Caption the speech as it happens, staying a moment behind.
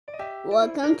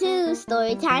Welcome to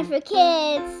Storytime for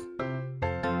Kids.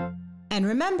 And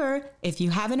remember, if you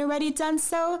haven't already done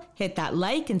so, hit that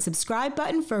like and subscribe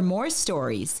button for more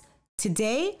stories.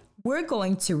 Today, we're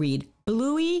going to read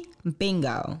Bluey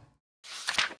Bingo.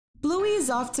 Bluey is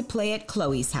off to play at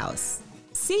Chloe's house.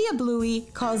 "See ya, Bluey,"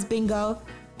 calls Bingo,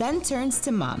 then turns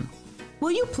to Mom.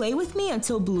 "Will you play with me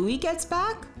until Bluey gets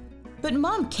back?" But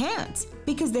Mom can't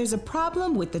because there's a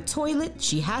problem with the toilet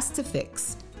she has to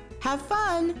fix. "Have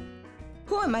fun."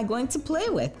 "Who am I going to play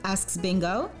with?" asks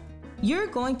Bingo. "You're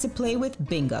going to play with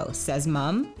Bingo," says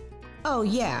Mom. "Oh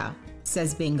yeah,"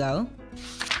 says Bingo.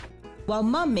 While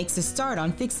Mom makes a start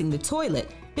on fixing the toilet,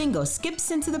 Bingo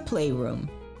skips into the playroom.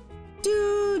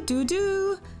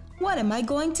 Do. What am I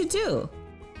going to do?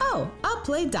 "Oh, I'll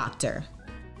play doctor."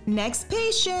 "Next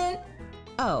patient."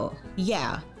 "Oh,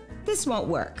 yeah, this won't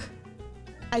work."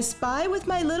 "I spy with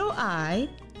my little eye."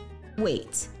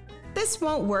 "Wait, this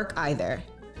won't work either."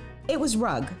 It was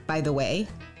rug, by the way.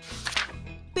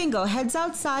 Bingo heads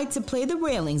outside to play the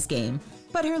railings game,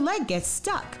 but her leg gets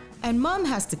stuck and Mom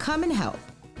has to come and help.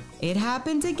 It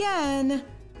happened again.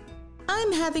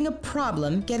 "I'm having a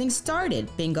problem getting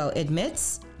started," Bingo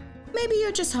admits. "Maybe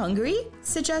you're just hungry,"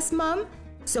 suggests Mom.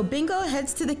 So Bingo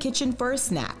heads to the kitchen for a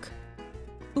snack.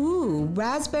 "Ooh,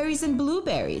 raspberries and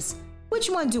blueberries. Which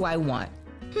one do I want?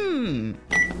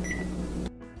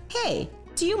 Hey,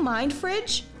 do you mind,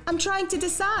 Fridge? I'm trying to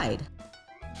decide."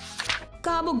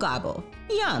 Gobble gobble.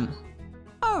 Yum.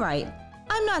 All right,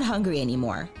 I'm not hungry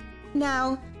anymore.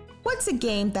 Now, what's a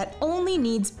game that only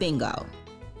needs Bingo?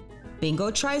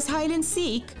 Bingo tries hide and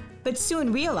seek, but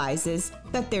soon realizes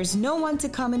that there's no one to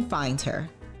come and find her.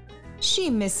 She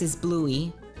misses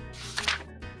Bluey.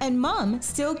 And Mom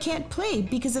still can't play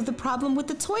because of the problem with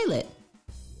the toilet.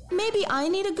 Maybe I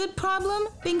need a good problem,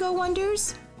 Bingo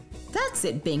wonders. "That's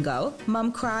it, Bingo,"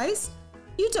 Mom cries.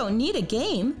 "You don't need a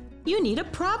game, you need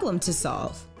a problem to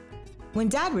solve." When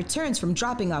Dad returns from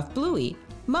dropping off Bluey,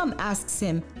 Mom asks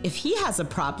him if he has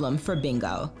a problem for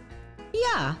Bingo.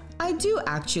 "Yeah, I do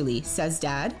actually," says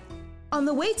Dad. On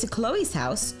the way to Chloe's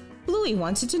house, Bluey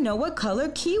wanted to know what color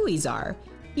kiwis are.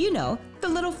 You know, the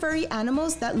little furry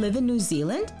animals that live in New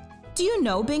Zealand. "Do you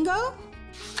know, Bingo?"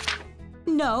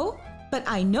 "No, but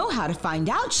I know how to find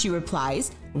out," she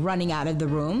replies, running out of the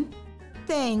room.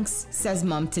 "Thanks," says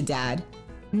Mom to Dad.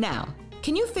 "Now,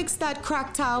 can you fix that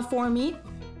cracked tile for me?"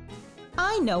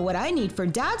 I know what I need for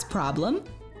Dad's problem,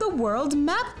 the world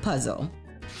map puzzle.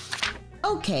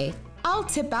 "Okay, I'll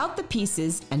tip out the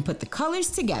pieces and put the colors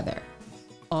together.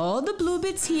 All the blue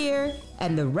bits here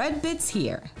and the red bits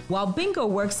here." While Bingo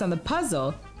works on the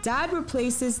puzzle, Dad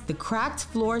replaces the cracked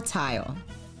floor tile.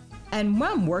 And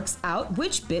Mom works out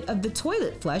which bit of the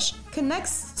toilet flush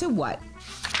connects to what.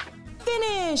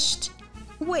 Finished!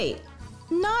 Wait,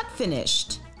 not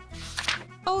finished.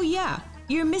 "Oh yeah,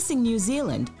 you're missing New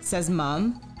Zealand," says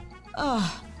Mom. "Ugh,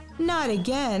 not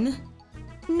again."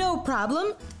 "No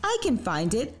problem, I can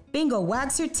find it." Bingo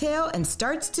wags her tail and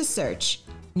starts to search.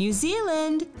 "New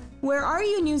Zealand, where are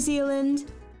you, New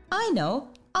Zealand?" "I know,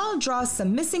 I'll draw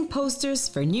some missing posters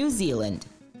for New Zealand."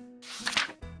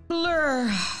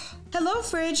 Blur. "Hello,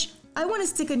 Fridge, I want to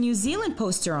stick a New Zealand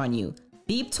poster on you.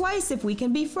 Beep twice if we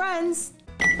can be friends."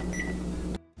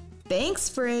 "Thanks,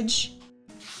 Fridge."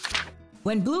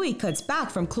 When Bluey cuts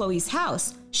back from Chloe's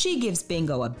house, she gives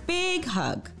Bingo a big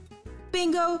hug.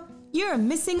 "Bingo, you're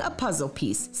missing a puzzle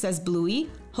piece," says Bluey,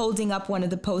 holding up one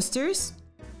of the posters.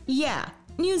 "Yeah,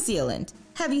 New Zealand.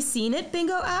 Have you seen it?"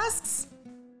 Bingo asks.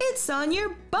 "It's on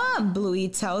your bum," Bluey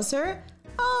tells her.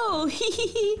 "Oh,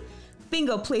 hee.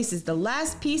 Bingo places the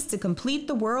last piece to complete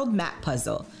the world map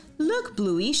puzzle. "Look,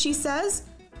 Bluey," she says.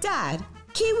 "Dad,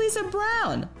 kiwis are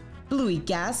brown." Bluey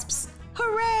gasps,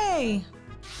 "Hooray!"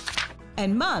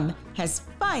 And Mom has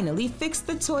finally fixed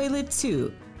the toilet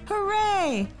too.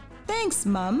 "Hooray! Thanks,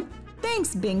 Mom.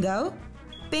 Thanks, Bingo."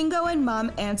 Bingo and Mom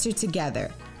answer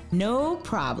together, "No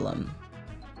problem."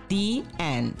 The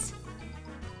end.